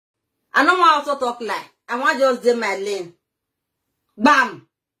I don't want to talk lie. I want just do my lane. Bam.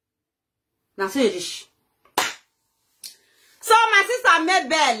 Now so you reach. So my sister made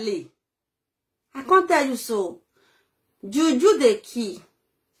barely. I can't tell you so. Juju the key.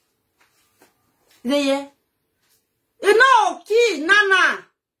 You know key, Nana.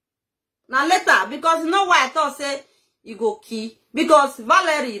 Now later, because you know why I thought say you go key. Because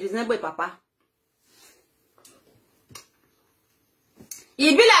Valerie is never papa.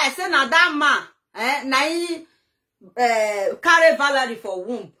 He be like say na that man, na he carry Valerie for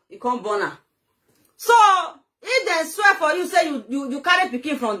womb. He come born her. So if they swear for you, say you carry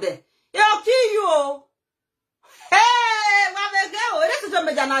pikin from there, he'll kill you. Hey, what the girl? This is what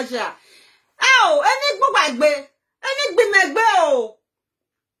me janaja. Oh, any book like be, any be me be oh.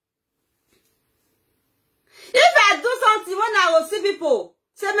 If I do something when I will see people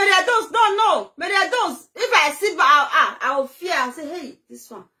say Meriados, no, Meriados. If I see, I will fear. I say, hey,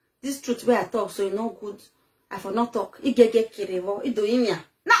 this truth where I talk, so you know good. I for not talk. It get kirevo. It do inya.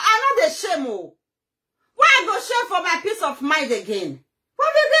 Now I know the shame. Oh, why I go shame for my peace of mind again?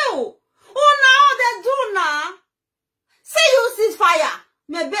 What they do? Oh, now they do now. Say you see fire,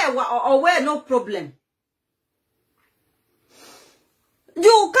 maybe or where no problem.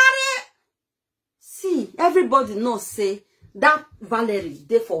 You carry. See, everybody knows say that Valerie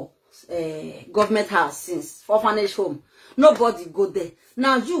dey for government house since orphanage home. Nobody go there.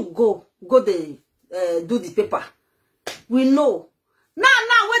 Now you go there, do the paper. We know.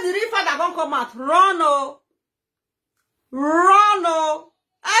 Now when the real father gonna come out, run oh.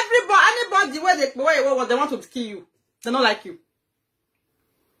 Anybody where they want to kill you, they don't like you.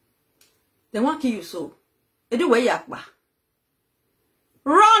 They want to kill you so. They do way yakba.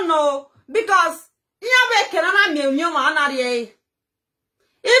 Run oh, because even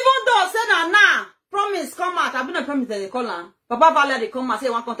though say na promise come out, I've been a promise that they call her. Papa Valerie come and say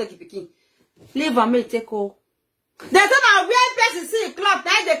one contact pikin. Leave and me take oh. They say na where person see club,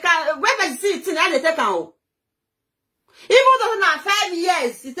 now they can where person see it, now they take oh. Even though na 5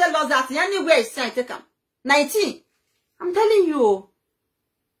 years, he tell us that anywhere is saying take 19. I'm telling you.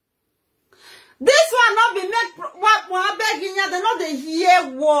 This one not be make what begging ya, they not the hear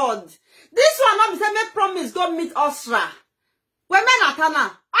word. This one not be say make promise go meet Osra. When men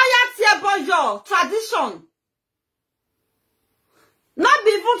atana, your tradition. Not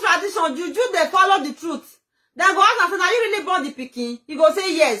be even tradition, juju they follow the truth. They go ask and say, now you really born the pikin? He go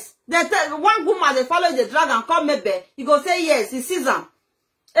say yes. They tell one woman they follow the dragon come maybe. He go say yes, he sees them.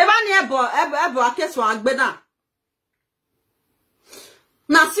 Even ebo a case one gbena.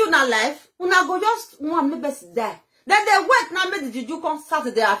 Now see una life, una go just one maybe die. Then they wait now make the juju come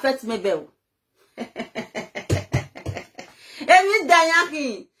Saturday affect maybe. Every day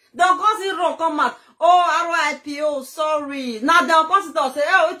don't cause it wrong come out. Oh RIP, oh sorry. Now the opposite say,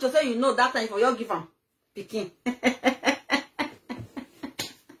 oh to say you know that time for your give am pikin.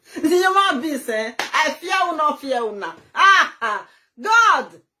 You want this, eh? I fear una.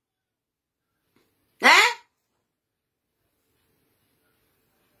 God. Eh?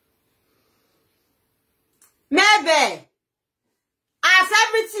 Maybe as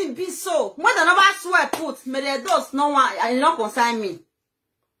everything be so, more than never swear put, may the doors no one and not consign me.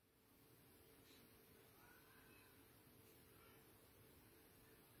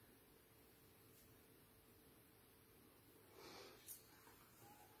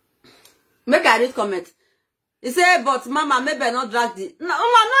 Make I read comment. He say, but mama, maybe I not drag the. No,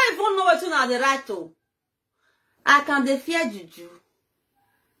 I not even know what you know the right to. I can fear juju.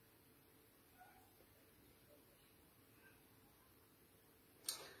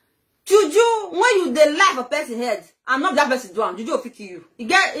 Juju, when you dey laugh a person head, I'm not that person do. Juju will pick you. You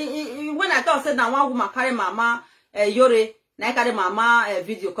get when I thought said that one woman carry mama Yore, na I carry mama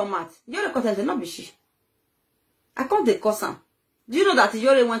video come out. Yore content not be she. I can't dey curse am. Do you know that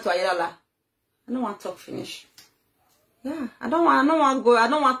Yore went to Ayala? I don't want to talk finish. Yeah, I don't want go. I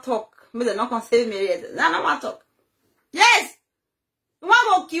don't want to talk. Maybe they're not gonna save me yet. I don't want to talk. Yes, you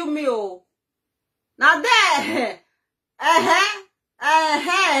want to kill me? Oh, now there. After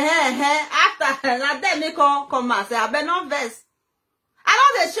now there me come and say I bet no verse. I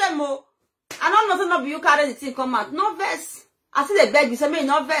know the shame. Oh, I don't know not be you carry the thing come out. No verse. I see the beg you say me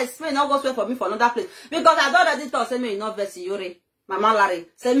no verse. Me no go swear for me for another place because I don't already thought say me no verse Yore. Mama Larry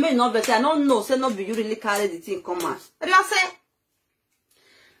say me no verse. I don't know say no be you really carry the thing come out. And I say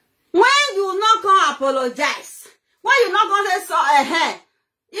when you not gonna apologize, when you not gonna say so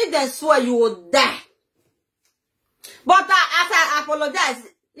if they swear you will die. But as I apologize,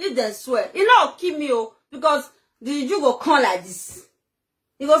 if they swear, you know, kill me because you go come like this.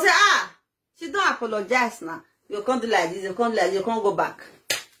 You go say, she don't apologize now. You can't do like this, you can't go back.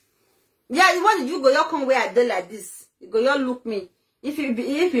 Yeah, when you go, you come where I did like this. You go, you look me.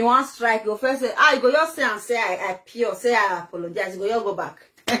 If you want strike, you first say, you go, you say and say I pure, say I apologize. You go, you go back.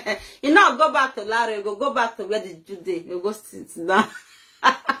 You not go back to Larry. You go back to where did you day? You go sit down.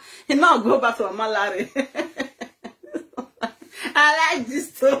 You not go back to Mama Larry. I like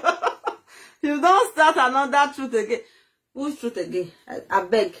this too. You don't start another truth again. Whose truth again? I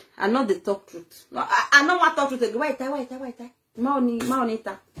beg. I know the talk truth. No, I know what talk truth again. Wait.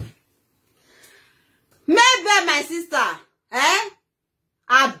 Maonita. Maybe my sister.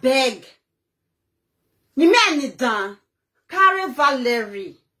 I beg. You mean it done? Carry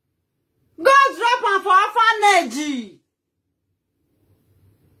Valerie. Go drop her for orphanage.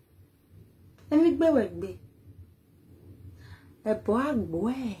 Let me go with me. A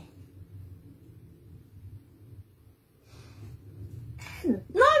boy.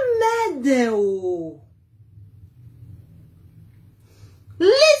 No matter.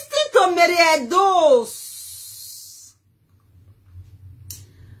 Listen to me, edos.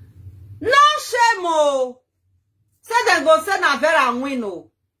 No shame, oh. Say they go send a vera and win, oh.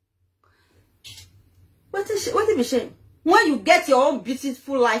 What is it shame? When you get your own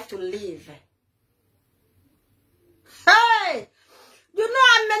beautiful life to live. Hey! You know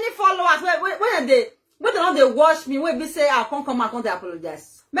how many followers, when they watch me, when they say, I can't come and they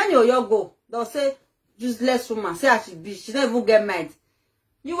apologize. Many of you go, they'll say, useless woman, say I should be, she never get mad.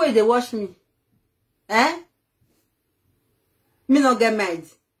 You wait, they watch me. Me not get mad.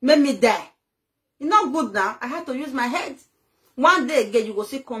 Make me die. It's not good now. I have to use my head. One day again, you go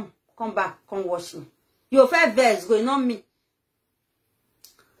see, come back, come watch me. Your first verse going on me.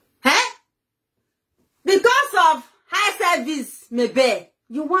 Because of high service, maybe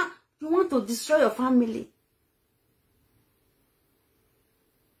you want to destroy your family.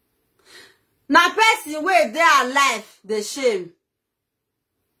 Now person where they are alive, they shame.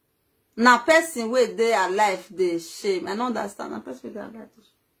 Now person where they are alive, they shame. I don't understand. Now person where they are alive, they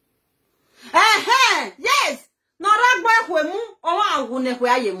shame. Yes. No ragba kwemu owa agune kwe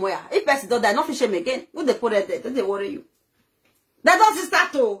ayemoya. If person don't die, not shame again. Who they put it there? They worry you. That doesn't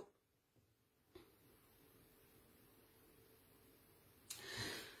start to.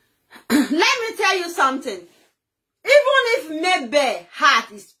 Let me tell you something. Even if maybe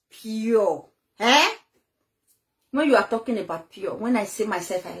heart is pure, when you are talking about pure, when I say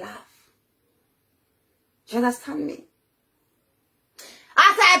myself, I laugh. Do you understand me? As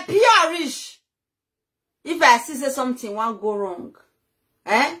I pure rich, if I see say something won't go wrong,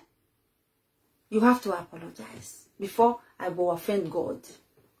 you have to apologize before I will offend God.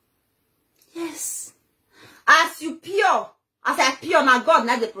 Yes. As you pure, as I pure, now God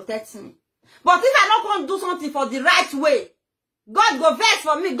now they protect me. But if I not going to do something for the right way, God go vex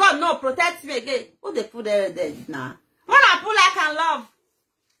for me, God no protect me again. Who they put there now? When I pull I can love.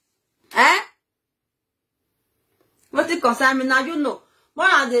 What it concern me now, you know.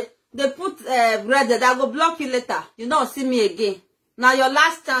 When they put bread that I go block you later. You don't see me again. Now your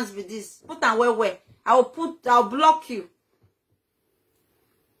last chance with this. Put on where. I'll block you.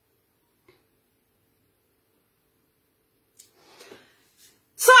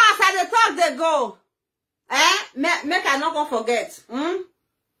 So after the talk they go, make I not gonna forget. Even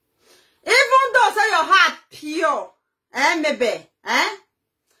though say your heart pure, maybe,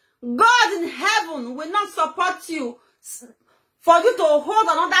 God in heaven will not support you for you to hold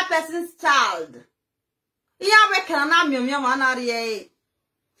another person's child. Even though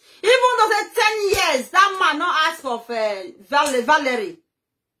say 10 years, that man not ask for Valerie.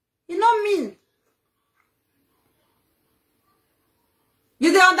 You know mean.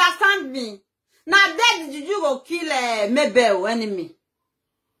 You don't understand me? Now then did you go kill maybe or enemy?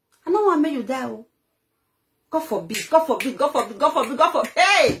 I don't want to make you die. God forbid, God forbid, God forbid, God forbid, God forbid.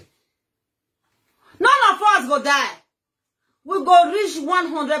 Hey! None of us go die. We go reach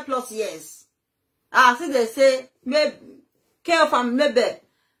 100 plus years. See they say, maybe, care of maybe.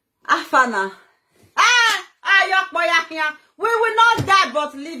 Afana. We will not die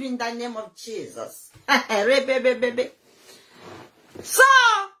but live in the name of Jesus. So,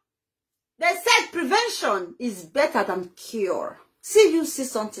 they said prevention is better than cure. See, you see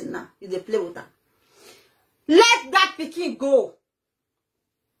something now, you they play with that. Let that pikin go.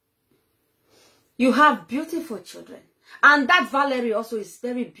 You have beautiful children. And that Valerie also is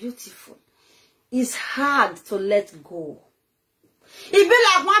very beautiful. It's hard to let go. It be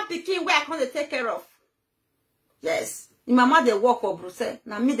like one pikin where I can't take care of. Yes. The mama they work for Brussels.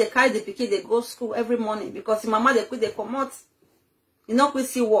 Now me they carry the pikin, they go school every morning. Because the mama they quit, they come out. You know, we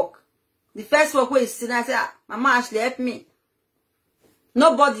see work. The first work where you see, I say, Mama Ashley help me.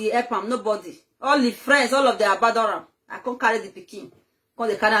 Nobody help him, nobody. All the friends, all of the abandon. I can't carry the pikin.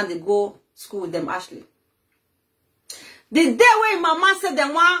 Because they carry and they go school with them, Ashley. The day when mama said they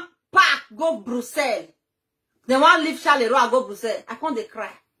want pack go Brussels, they want leave Charleroi go Brussels, I can't they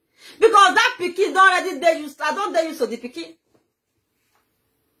cry. Because that pikin don't already there you I don't dare you so the pikin.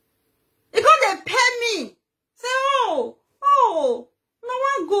 Because they pay me. Say, oh, no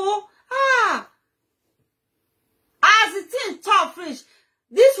one go. As the thing tough rich,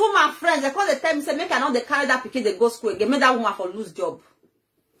 this woman friends, they call the tell me, say, make I not they carry that pikin, they go school again, make that woman for lose job.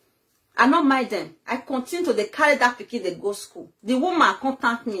 I not mind them. I continue to they carry that pikin, they go school. The woman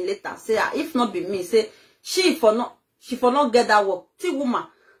contact me later, say, if not be me, say, she for not get that work. The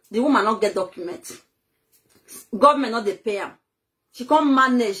woman not get document. Government not they pay her. She can't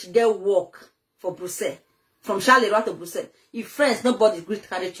manage get work for Brussels. From Charleroi to Brussels. If friends, nobody greet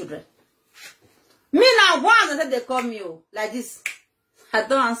carry children. Me now once they call me like this. I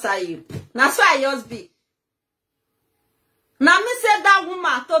don't answer you. That's why I just be. Now me say that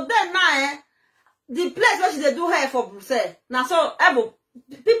woman today now the place where she they do her for Brussels. Now so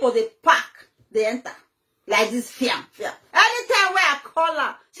people they pack, they enter. Like this fear. Anytime where I call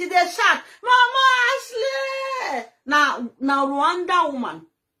her, she they shout, Mama Ashley. Now Rwanda woman.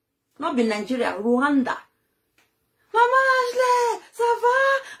 Not be Nigeria, Rwanda. Mama Ashley, ça va?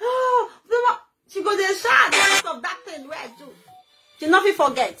 Oh, she go there shout because of that thing where I do. She nothing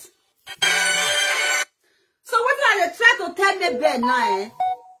forget. So what I try to tell me Ben now,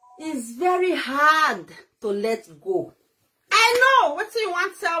 it's very hard to let go. I know. What do you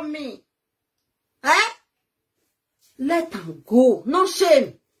want to tell me? Let them go. No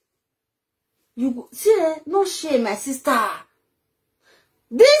shame. You see, no shame, my sister.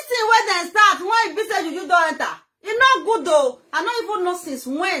 This thing when they start, when you say you don't enter, it's not good though. I don't even know since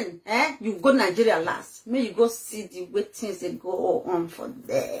when you go Nigeria last. May you go see the way things they go on for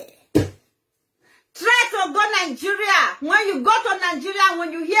there. Try to go Nigeria. When you go to Nigeria,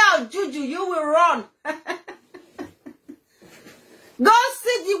 when you hear juju, you will run. Go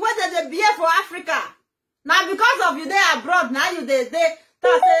see the way that they behave for Africa. Now because of you there abroad, now you they say,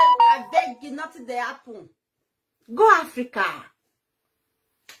 I beg you nothing they happen. Go Africa.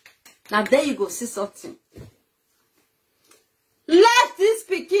 Now there you go see something. Let this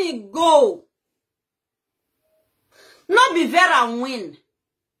pikin go. Not be Vera win.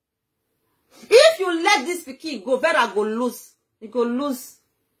 If you let this pikin go, Vera go lose. You go lose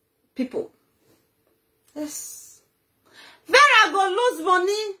people. Yes. Vera go lose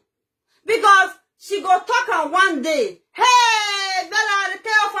money because she go talk on one day. Hey, Vera, the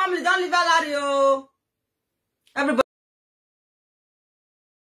Keo family don't leave Alario. Everybody.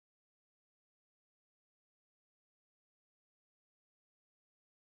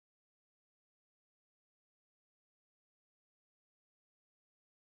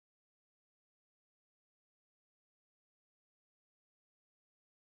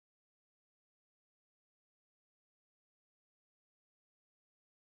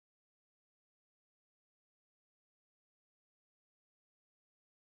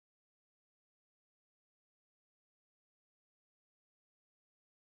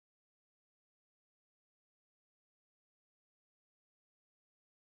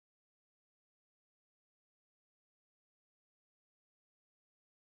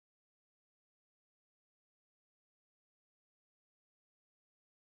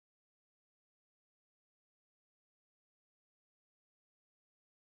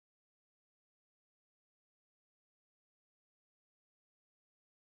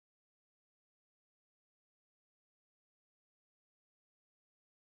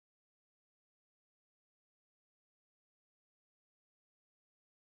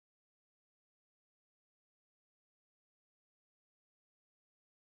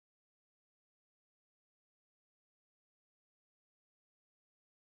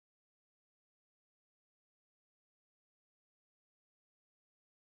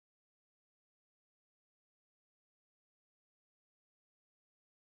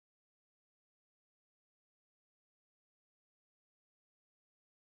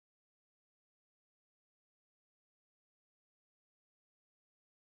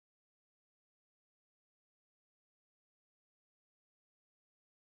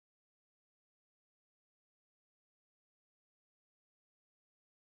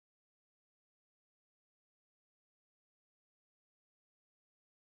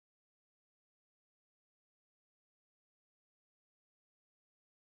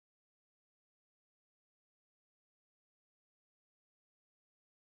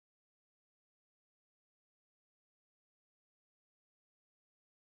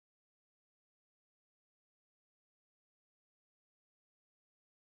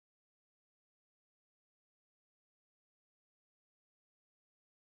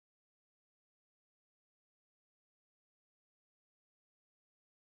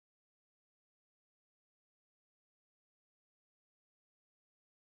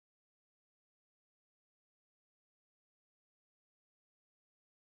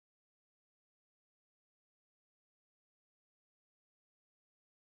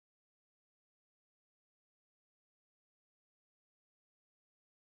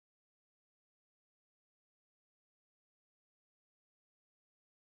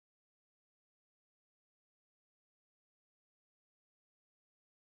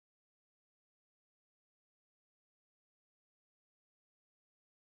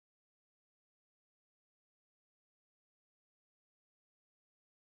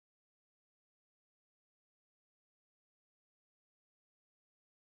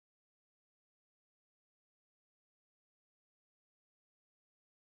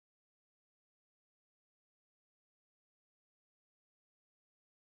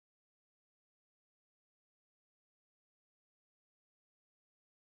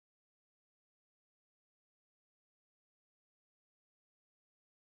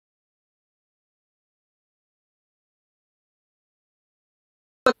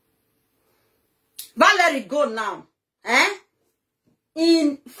 Valerie go now,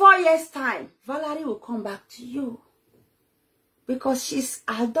 in 4 years' time, Valerie will come back to you. Because she's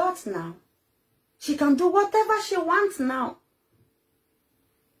adult now. She can do whatever she wants now.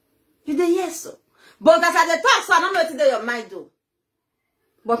 You dey hear so? But as I dey talk, so I don't know what to do your mind do.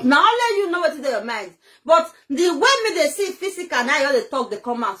 But now only you know what to do your mind. But the way me they see physical, now you they talk, they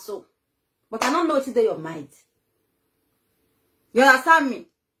come out so. But I don't know what to do your mind. You understand me?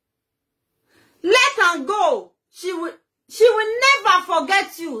 Let her go. She will never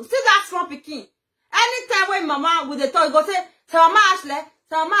forget you. See that small pikin. Anytime when mama with the talk, you go say, c'est Mama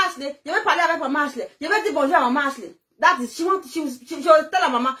Ashley, you will parler avec Mama Ashley, you will dire bonjour à Mama Ashley. That is, she will tell her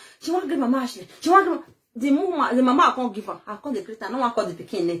mama, she want to give Mama Ashley, she want to give, the mama I can't give her, I can't the greet her, no one call the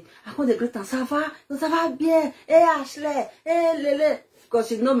pekin, I can't the greet her, ça va bien, Ashley, Lele, because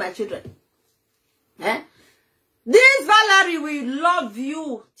she know my children. This Valerie will love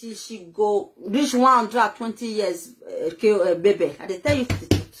you till she go reach 120 years, baby. I tell you the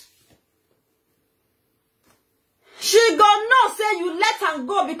truth. She gonna know say you let her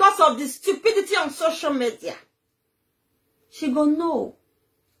go because of the stupidity on social media. She gonna know.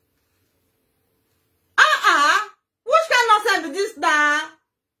 Which kind of nonsense is this now?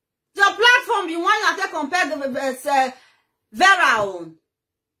 Your platform, you want to compare the Vera on.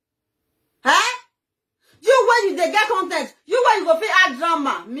 You when you they get content, you when you go pay add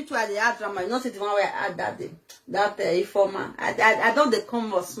drama. Me too, I dey add drama. You know, see the one where I add that informer. I don't they come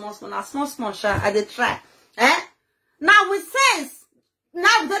for small, sha. I dey try. Now with sense,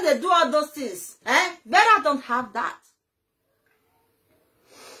 now that they do all those things, Vera don't have that.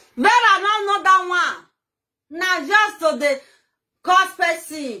 Vera not know that one. Now just to the cost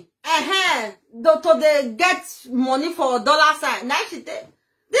person, to the get money for dollar sign. Now she did.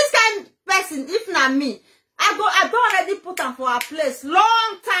 This kind of person, if not me, I don't already put her for her place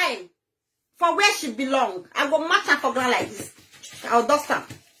long time for where she belong. I go match her for ground like this. I'll dust her. Not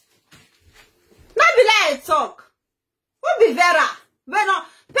be like I talk. Who be Vera? When no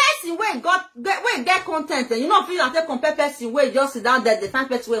person where get content, and you know, if you don't compare person where just sit down there, the find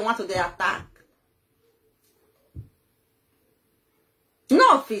person where want to their attack.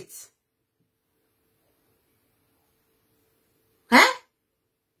 No fit.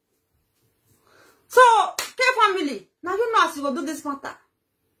 So, family, now you know as you go do this matter.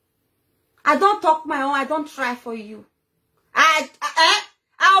 I don't talk my own, I don't try for you. I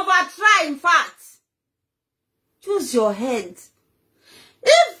over try, in fact. Choose your head.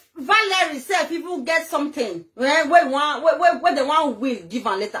 If Valerie said people get something, where they want will give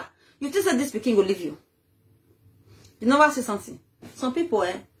her later, you just say this speaking will leave you. You never say something. Some people,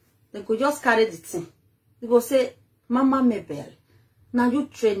 they go just carry the thing. They go say, Mama Mabel, now you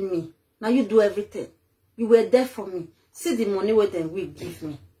train me. Now you do everything. You were there for me. See the money where they will give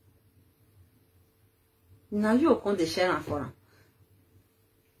me. Now you come to share for them.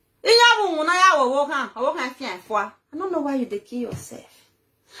 I don't know why you kill yourself.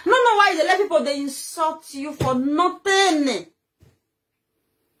 I don't know why they let people they insult you for nothing.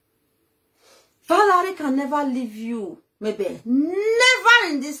 Valerie can never leave you, maybe never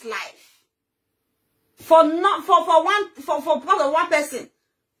in this life. For one person.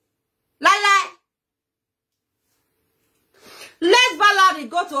 Like. Let Valerie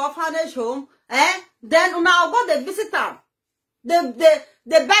go to orphanage home, then now go the visit her.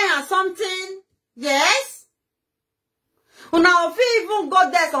 They buy her something, yes. Now if even go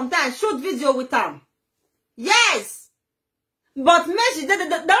there sometimes, shoot video with them, yes. But maybe they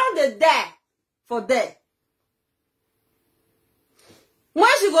don't there for there.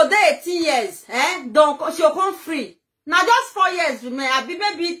 When she go there 18 years, don't she'll come free. Now just 4 years,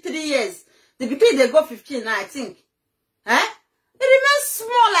 maybe 3 years. The people they go 15 now, I think. It remains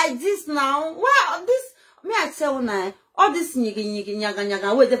small like this now. Well, this me I tell now, all this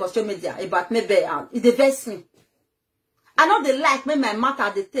nyaga where they for social media about maybe it the best me. I know they like me my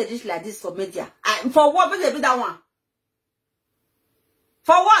matter they tell this like this for media. For what? But they do that one.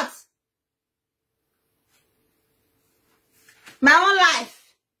 For what? My own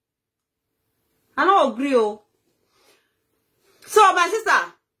life. I don't agree. Oh. So my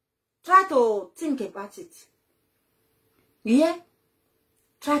sister, try to think about it. Yeah?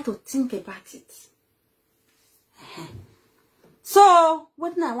 Try to think about it. So,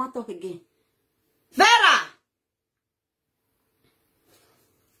 what now I want to talk again? Vera!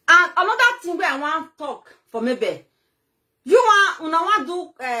 And another thing where I want to talk for maybe. You want to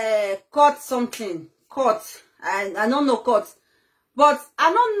do cut something. Cut. I don't know cut. But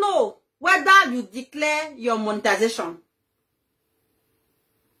I don't know whether you declare your monetization.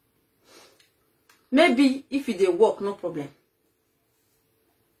 Maybe if you dey work, no problem.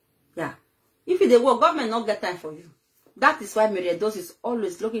 Yeah. If you dey work, government not get time for you. That is why Mary Edos is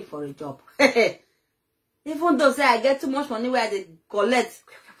always looking for a job. Even though say I get too much money where they collect.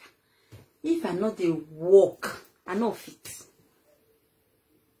 If I know they work, I know fit.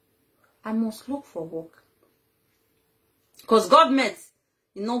 I must look for work. Because government,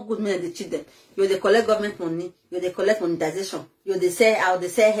 you know good men they cheat them. You they collect government money, you they collect monetization, you they say how they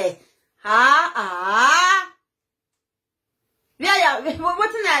say hey. Where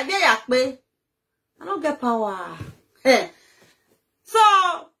ya pay? I don't get power. So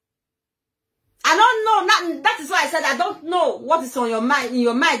I don't know. That is why I said I don't know what is on your mind. In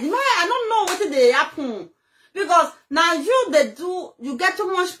your mind, you know, I don't know what they happen because now you get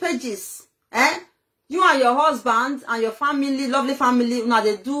too much pages. You and your husband and your family, lovely family. Now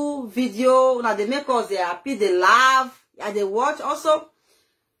they do video. Now they make us they happy, they laugh, and they watch also.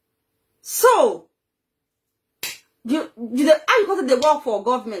 So how you go to the work for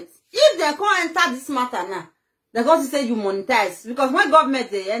government? If they can't enter this matter now. They're going to say you monetize. Because when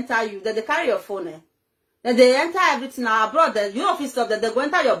government, they enter you, they carry your phone. Then they enter everything abroad. You know, stuff that they go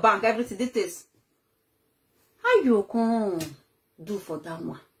enter your bank, everything, details. How you can do for that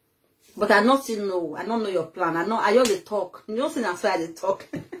one? But I not still know. I don't know your plan. I only talk. You don't see that's why they talk.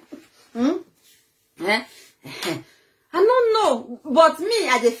 I don't know. But me,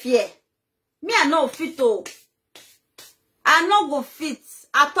 I dey fear. Me, I know fit to. I no go fit.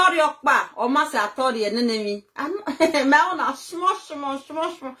 Atori okpa or master atori enemy. My own are small.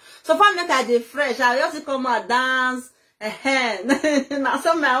 So far make I dey fresh. I just come and dance. Now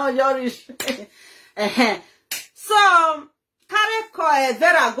some my own yorish. So carry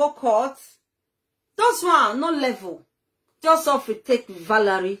Vera go court. Those one no level. Just off we take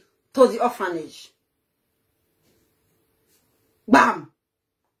Valerie to the orphanage. Bam.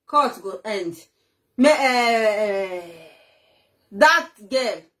 Court go end. That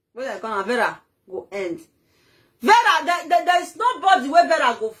girl, where I gonna Vera go end. Vera, there is nobody where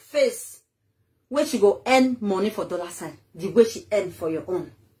Vera go face where she go earn money for dollar sign. The way she earn for your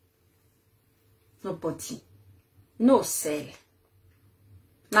own. Nobody. No sell.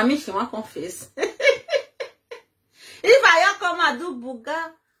 Now me she want confess. If I come and do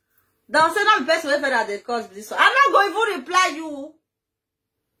buga, don't say no best way Vera they cause this one. I'm not going to reply you.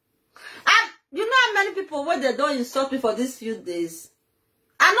 You know how many people where they don't insult me for these few days?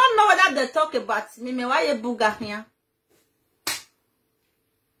 I don't know whether they talk about me. Why you booga here?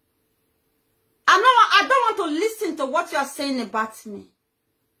 I don't want to listen to what you are saying about me.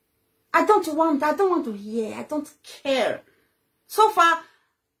 I don't want to hear. I don't care. So far,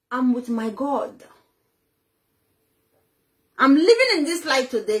 I'm with my God. I'm living in this life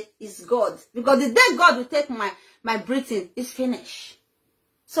today is God. Because the day God will take my breathing is finished.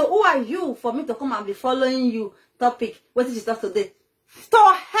 So who are you for me to come and be following you topic? What is stuff today? To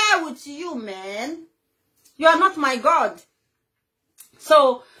hell with you, man. You are not my God.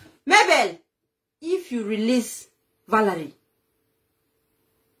 So, Mabel, if you release Valerie,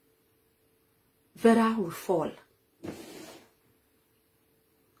 Vera will fall.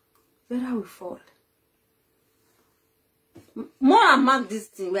 Vera will fall. More and mark this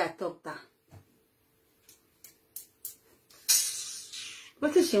thing where I talk that.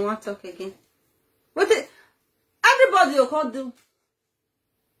 What does she want to talk again? Everybody will call do.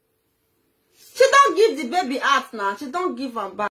 She don't give the baby out now. She don't give her back.